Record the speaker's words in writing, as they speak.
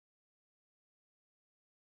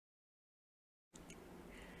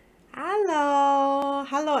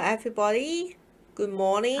Hello everybody. Good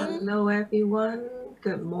morning. Hello, everyone.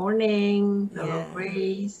 Good morning. Hello, Yeah.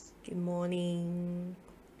 Grace. Good morning.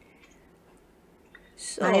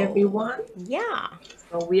 Hi, everyone. Yeah.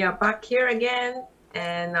 So we are back here again,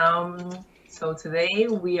 and so today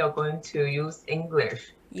we are going to use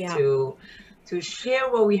English Yeah. to share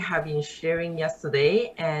what we have been sharing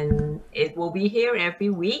yesterday, and it will be here every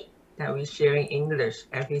week that we're sharing English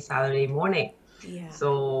every Saturday morning. Yeah.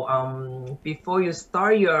 So before you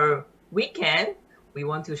start your weekend, we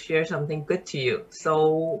want to share something good to you.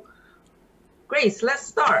 So Grace, let's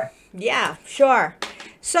start. Yeah, sure.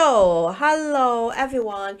 So, hello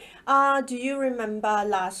everyone. Do you remember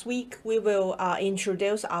last week we will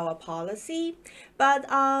introduce our policy? But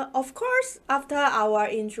of course, after our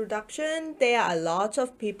introduction, there are a lot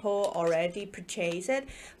of people already purchase it.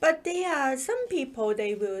 But there are some people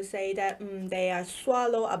they will say that their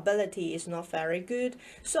swallow ability is not very good.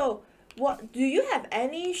 So, what do you have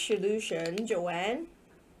any solution, Joanne?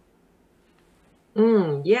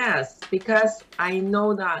 Yes, because I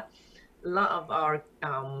know that a lot of our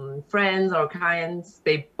friends or clients,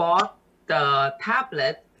 they bought the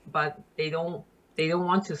tablet, but they don't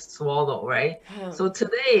want to swallow, right? So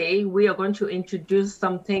today we are going to introduce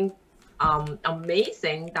something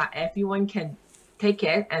amazing that everyone can take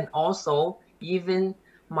it, and also even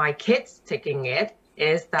my kids taking it,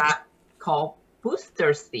 is that called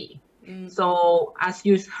Booster C. So as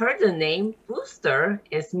you heard the name booster,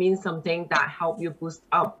 it means something that help you boost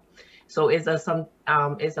up. So it's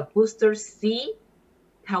a booster C,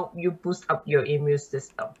 help you boost up your immune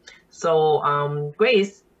system. So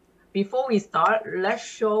Grace, before we start, let's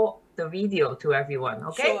show the video to everyone,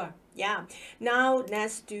 okay? Sure. Yeah. Now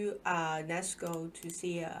let's go to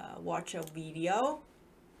see watch a video.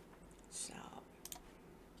 So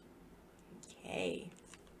okay.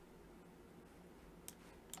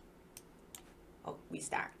 Oh, we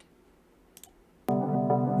start.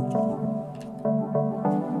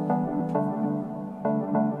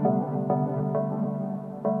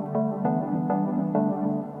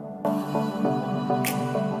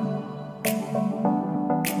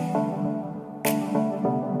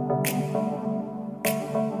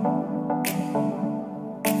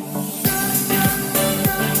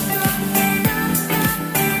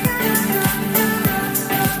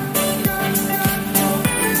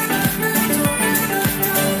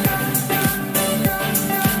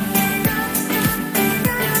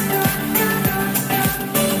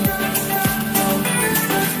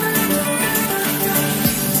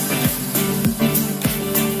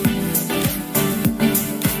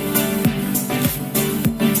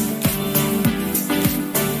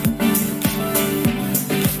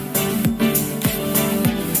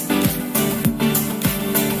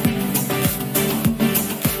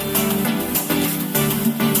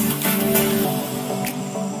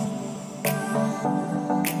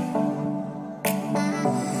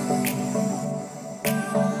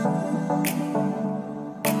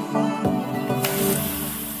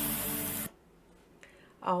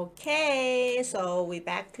 Okay, so we're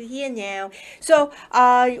back to here now. So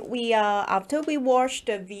we after we watched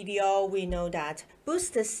the video, we know that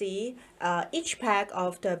Booster C, each pack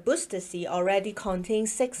of the Booster C already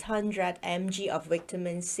contains 600 mg of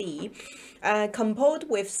vitamin C, composed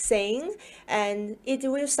with zinc, and it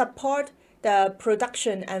will support the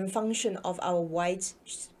production and function of our white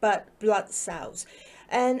blood cells.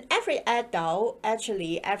 And every adult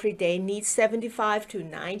actually every day needs 75 to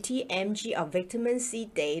 90 mg of vitamin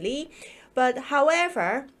C daily. But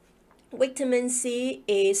however, vitamin C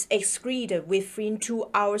is excreted within 2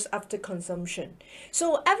 hours after consumption.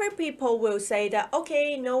 So every people will say that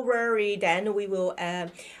okay, no worry. Then we will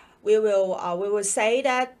say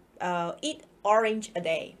that eat orange a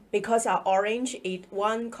day because our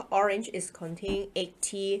one orange is contain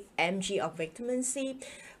 80 mg of vitamin C,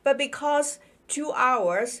 but because 2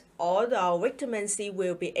 hours all the vitamin C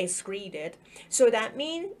will be excreted. So that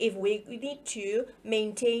means if we need to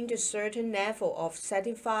maintain the certain level of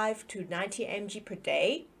 75 to 90 mg per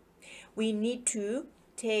day, we need to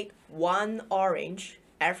take one orange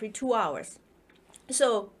every 2 hours.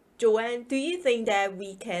 So Joanne, do you think that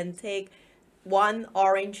we can take one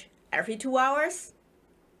orange every 2 hours?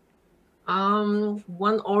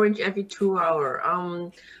 One orange every 2 hour.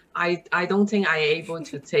 I don't think I able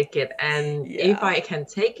to take it, and if Yeah. I can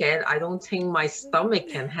take it, I don't think my stomach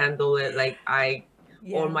can handle it. Or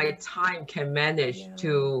Yeah. my time can manage Yeah.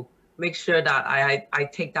 to make sure that I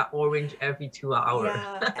take that orange every 2 hour.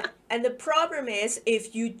 Yeah, and the problem is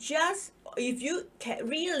if you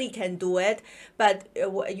really can do it, but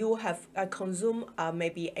you have consumed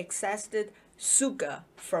maybe excessive sugar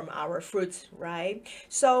from our fruits, right?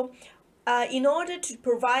 So in order to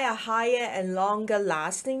provide a higher and longer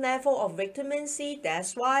lasting level of vitamin C,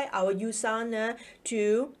 that's why our USANA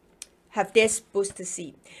to have this booster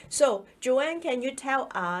C. So Joanne, can you tell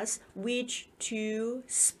us which two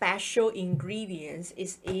special ingredients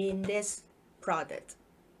is in this product?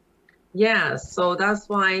 Yeah, so that's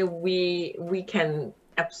why we can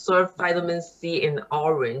absorb vitamin C in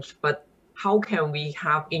orange, but how can we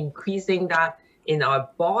have increasing that in our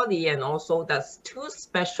body? And also that's two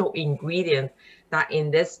special ingredients that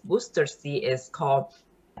in this booster C is called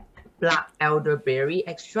black elderberry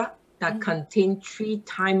extract that contain 3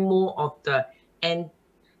 times more of the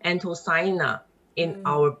antioxidant in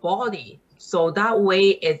our body. So that way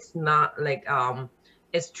it's not like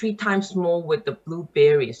it's 3 times more with the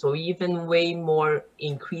blueberry, so even way more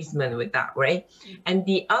increasement with that, right? And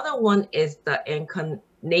the other one is the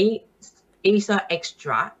Echinacea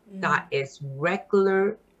extract that is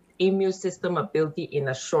regular immune system ability in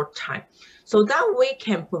a short time. So that way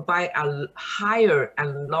can provide a higher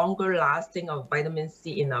and longer lasting of vitamin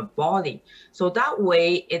C in our body. So that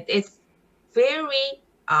way it is very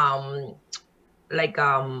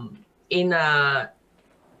in a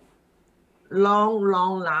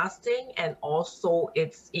long lasting, and also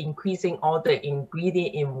it's increasing all the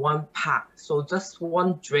ingredient in one pack. So just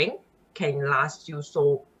one drink can last you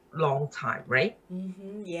so long time, right?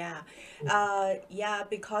 Yeah. Yeah,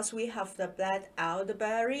 because we have the black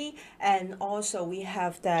elderberry and also we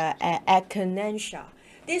have the echinacea.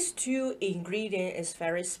 These two ingredients is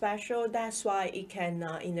very special. That's why it can,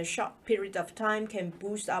 in a short period of time, can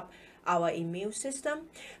boost up our immune system.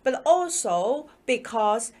 But also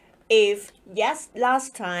because if yes,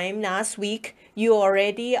 last week you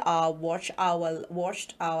already watched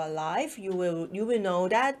our live, you will know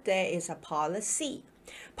that there is a policy.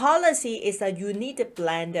 Policy is a unique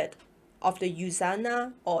blended of the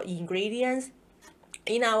USANA or ingredients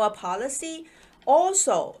in our policy,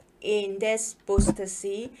 also in this booster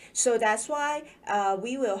C. So that's why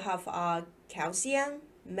we will have calcium,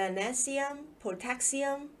 magnesium,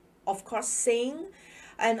 potassium, of course zinc,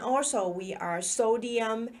 and also we are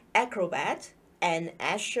sodium acrobat and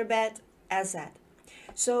ascorbic acid.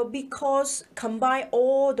 So because combine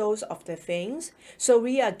all those of the things, so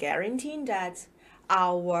we are guaranteeing that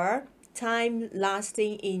our time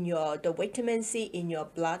lasting in the vitamin C in your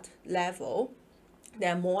blood level,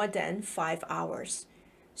 they're more than 5 hours.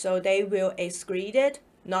 So they will excrete it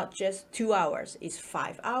not just 2 hours, it's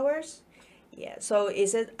 5 hours. Yeah, so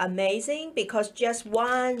is it amazing? Because just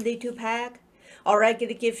one little pack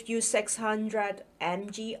already give you 600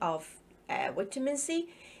 mg of vitamin C.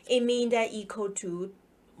 It means that equal to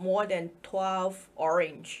more than 12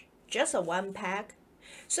 orange, just a one pack.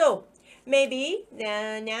 So maybe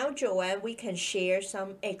now Joanne, we can share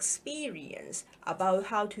some experience about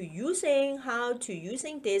how to using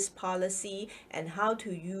this policy and how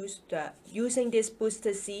to using this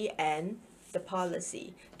booster C and the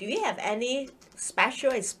policy. Do you have any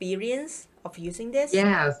special experience of using this?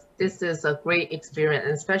 Yes, this is a great experience,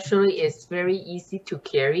 and especially it's very easy to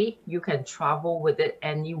carry. You can travel with it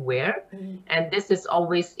anywhere, and this is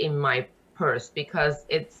always in my purse because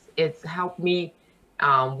it's helped me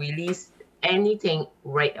release anything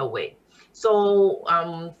right away. So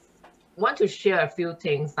want to share a few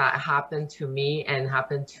things that happened to me and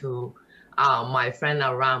happened to my friend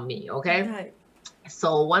around me. Okay. Right.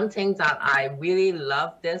 So one thing that I really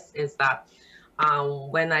love this is that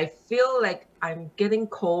when I feel like I'm getting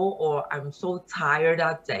cold or I'm so tired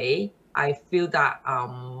that day, I feel that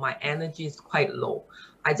my energy is quite low.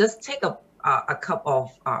 I just take a cup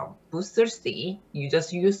of booster C. You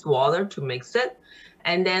just use water to mix it,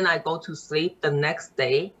 and then I go to sleep. The next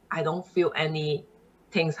day, I don't feel any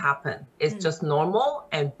things happen. It's just normal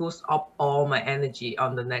and boosts up all my energy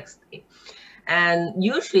on the next day. And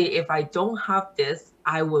usually if I don't have this,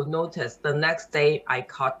 I will notice the next day I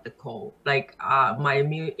caught the cold. Like my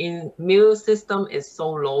immune system is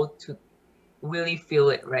so low to really feel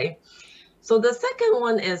it, right? So the second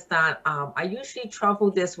one is that I usually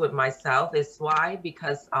travel this with myself. Is why?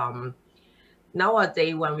 Because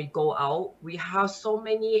nowadays when we go out, we have so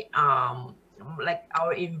many, like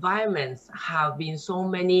our environments have been so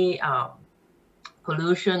many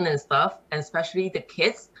pollution and stuff, and especially the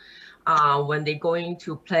kids. When they're going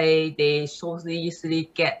to play, they so easily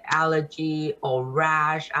get allergy or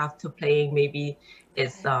rash after playing. Maybe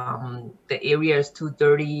it's the area is too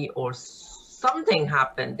dirty or something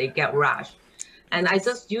happened, they get rash. And I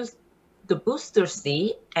just use the booster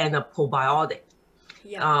C and a probiotic.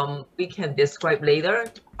 Yeah. We can describe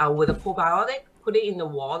later. With a probiotic, put it in the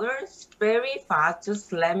water. It's very fast,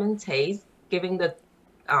 just lemon taste, giving the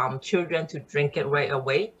children to drink it right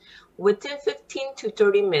away. Within 15 to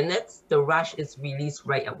 30 minutes, the rash is released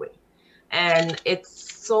right away. And it's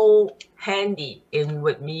so handy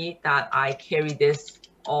with me that I carry this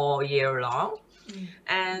all year long.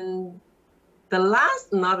 And the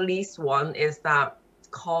last, not least one is that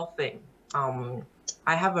coughing.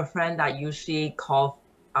 I have a friend that usually cough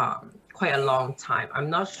quite a long time. I'm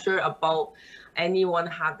not sure about anyone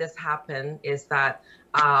had this happen, is that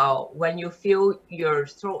when you feel your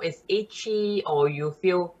throat is itchy or you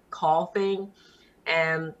feel coughing,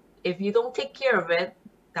 and if you don't take care of it,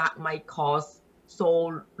 that might cause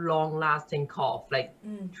so long-lasting cough, like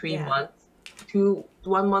 3 months,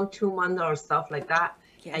 1 month, 2 months, or stuff like that.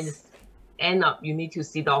 Yes. And just end up you need to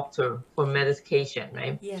see doctor for medication,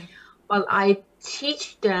 right? Yeah. But I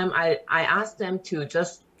teach them, I ask them to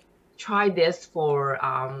just try this for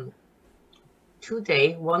 2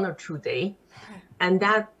 days, 1 or 2 days, and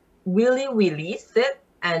that really release it,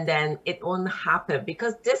 and then it won't happen,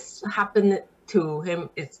 because this happened to him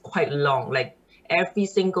is quite long, like every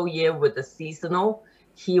single year with the seasonal,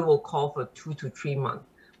 he will cough for 2 to 3 months.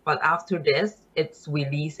 But after this, it's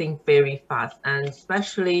releasing very fast, and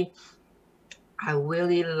especially I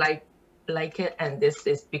really like it, and this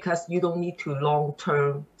is because you don't need to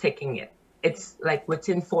long-term taking it. It's like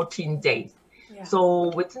within 14 days. Yeah.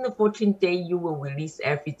 So within the 14 days, you will release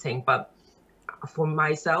everything. But for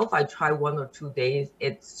myself, I try 1 or 2 days.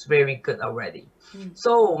 It's very good already.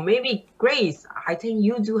 So maybe Grace, I think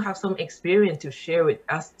you do have some experience to share with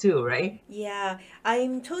us too, right? Yeah,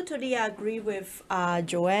 I'm totally agree with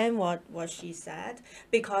Joanne what she said,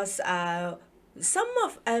 because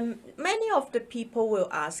many of the people will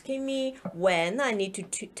asking me when I need to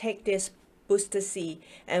take this booster C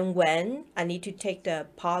and when I need to take the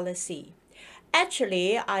policy.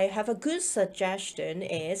 Actually, I have a good suggestion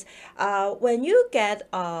is when you get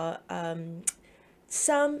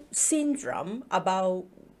some syndrome about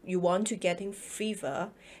you want to getting fever,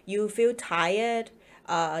 you feel tired,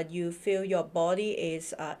 you feel your body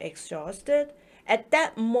is exhausted. At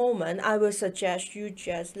that moment, I will suggest you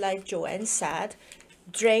just like Joanne said,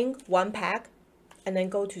 drink 1 pack and then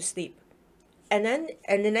go to sleep. And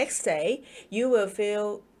the next day, you will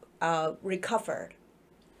feel recovered.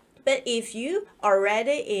 But if you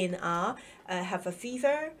already have a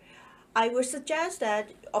fever, I would suggest that,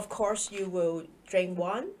 of course, you will drink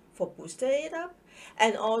 1 for booster it up,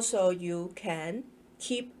 and also you can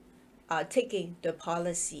keep taking the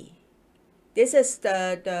policy. This is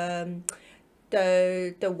the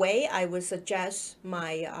way I would suggest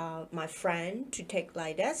my friend to take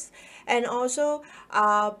like this. And also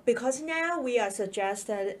because now we are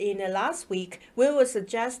suggested in the last week, we will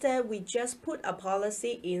suggest that we just put a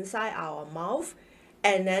policy inside our mouth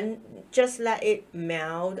and then just let it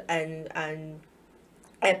melt and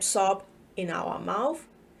absorb in our mouth,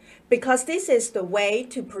 because this is the way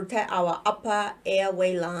to protect our upper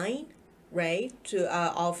airway line, right, to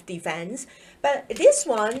of defense. But this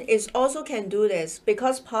one is also can do this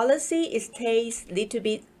because policy is taste little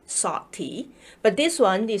bit salty, but this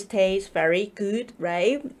one is taste very good,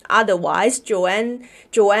 right? Otherwise, Joanne,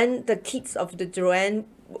 the kids of the Joanne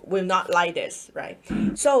will not like this, right?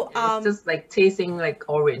 So it's just like tasting like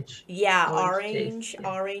orange. Yeah, orange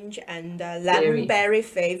and lemon berry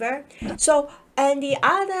flavor. So, and the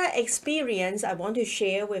other experience I want to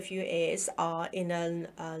share with you is in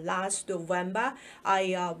last November,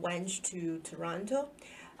 I went to Toronto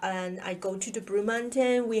and I go to the Blue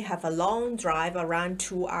Mountain. We have a long drive around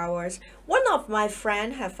 2 hours. One of my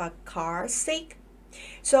friend have a car sick,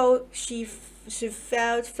 so she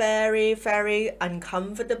felt very, very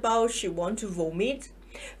uncomfortable. She want to vomit,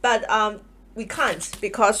 but we can't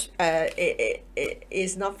because it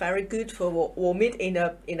is not very good for vomit in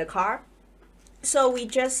a car. So we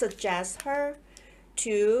just suggest her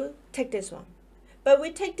to take this one, but we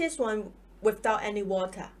take this one without any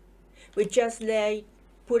water. We just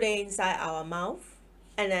put it inside our mouth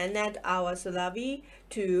and then let our saliva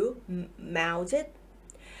to melt it,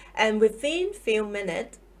 and within few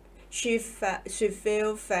minutes she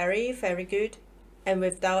feel very, very good and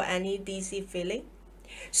without any dizzy feeling.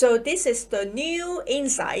 So this is the new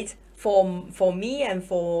insight for me and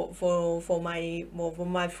for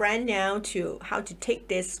my friend now to how to take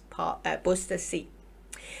this booster C.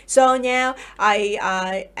 So now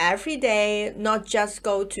I every day, not just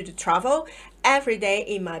go to the travel, every day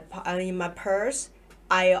in my purse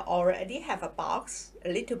I already have a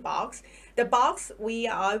little box. The box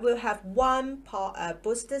I will have 1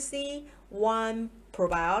 booster C, 1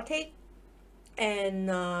 probiotic, and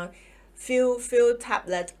few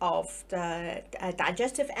tablets of the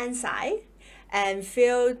digestive enzyme, and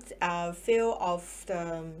few of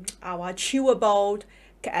our chewable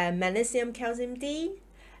magnesium, calcium D,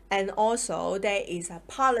 and also there is a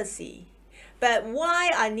policy. But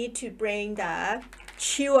why I need to bring the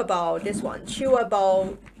chewable, this one,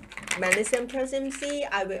 chewable magnesium, calcium C,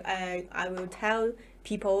 I will tell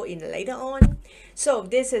people in later on. So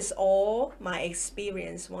this is all my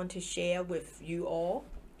experience want to share with you all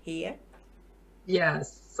here.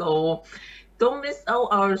 Yes, so don't miss out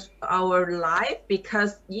our life,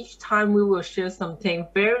 because each time we will share something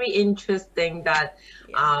very interesting that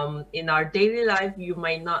in our daily life you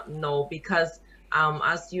might not know, because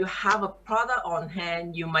as you have a product on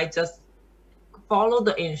hand, you might just follow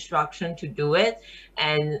the instruction to do it,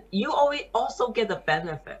 and you always also get the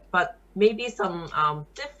benefit, but maybe some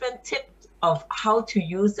different tips of how to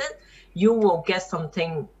use it, you will get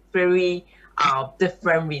something very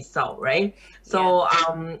different result, right? So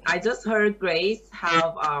I just heard Grace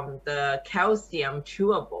have the calcium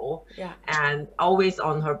chewable and always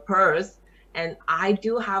on her purse, and I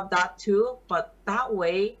do have that too, but that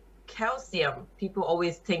way calcium, people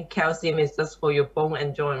always think calcium is just for your bone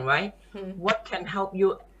and joint, right? What can help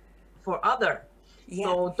you for other?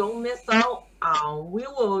 So don't miss out. We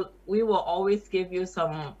will always give you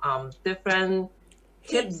some different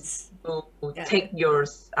tips to take your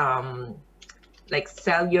like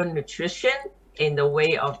cellular nutrition in the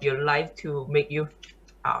way of your life to make you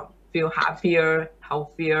feel happier,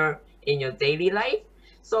 healthier in your daily life.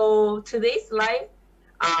 So today's life,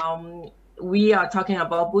 we are talking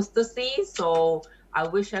about booster C. So I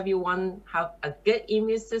wish everyone have a good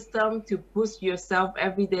immune system to boost yourself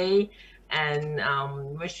every day, and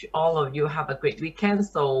wish all of you have a great weekend.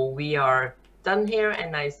 So we are done here,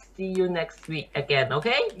 and I see you next week again,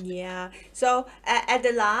 okay? Yeah. So at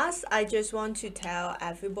the last, I just want to tell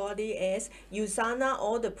everybody is USANA,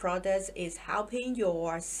 all the products is helping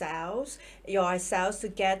your cells to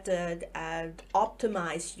get the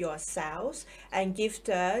optimize your cells and give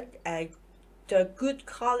the good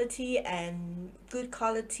quality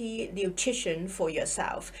nutrition for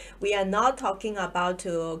yourself. We are not talking about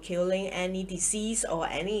to killing any disease or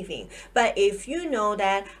anything, but if you know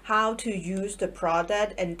that how to use the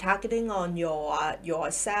product and targeting on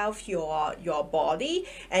yourself, your body,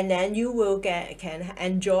 and then you will can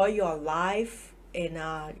enjoy your life in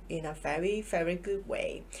a very, very good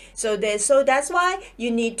way. So that's why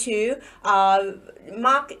you need to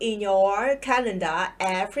mark in your calendar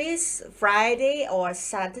every Friday or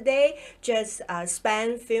Saturday, just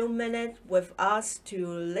spend few minutes with us to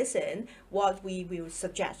listen what we will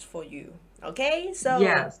suggest for you. Okay, so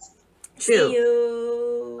yes, see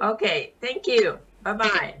you. Okay, thank you. Bye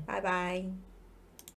bye. Bye bye.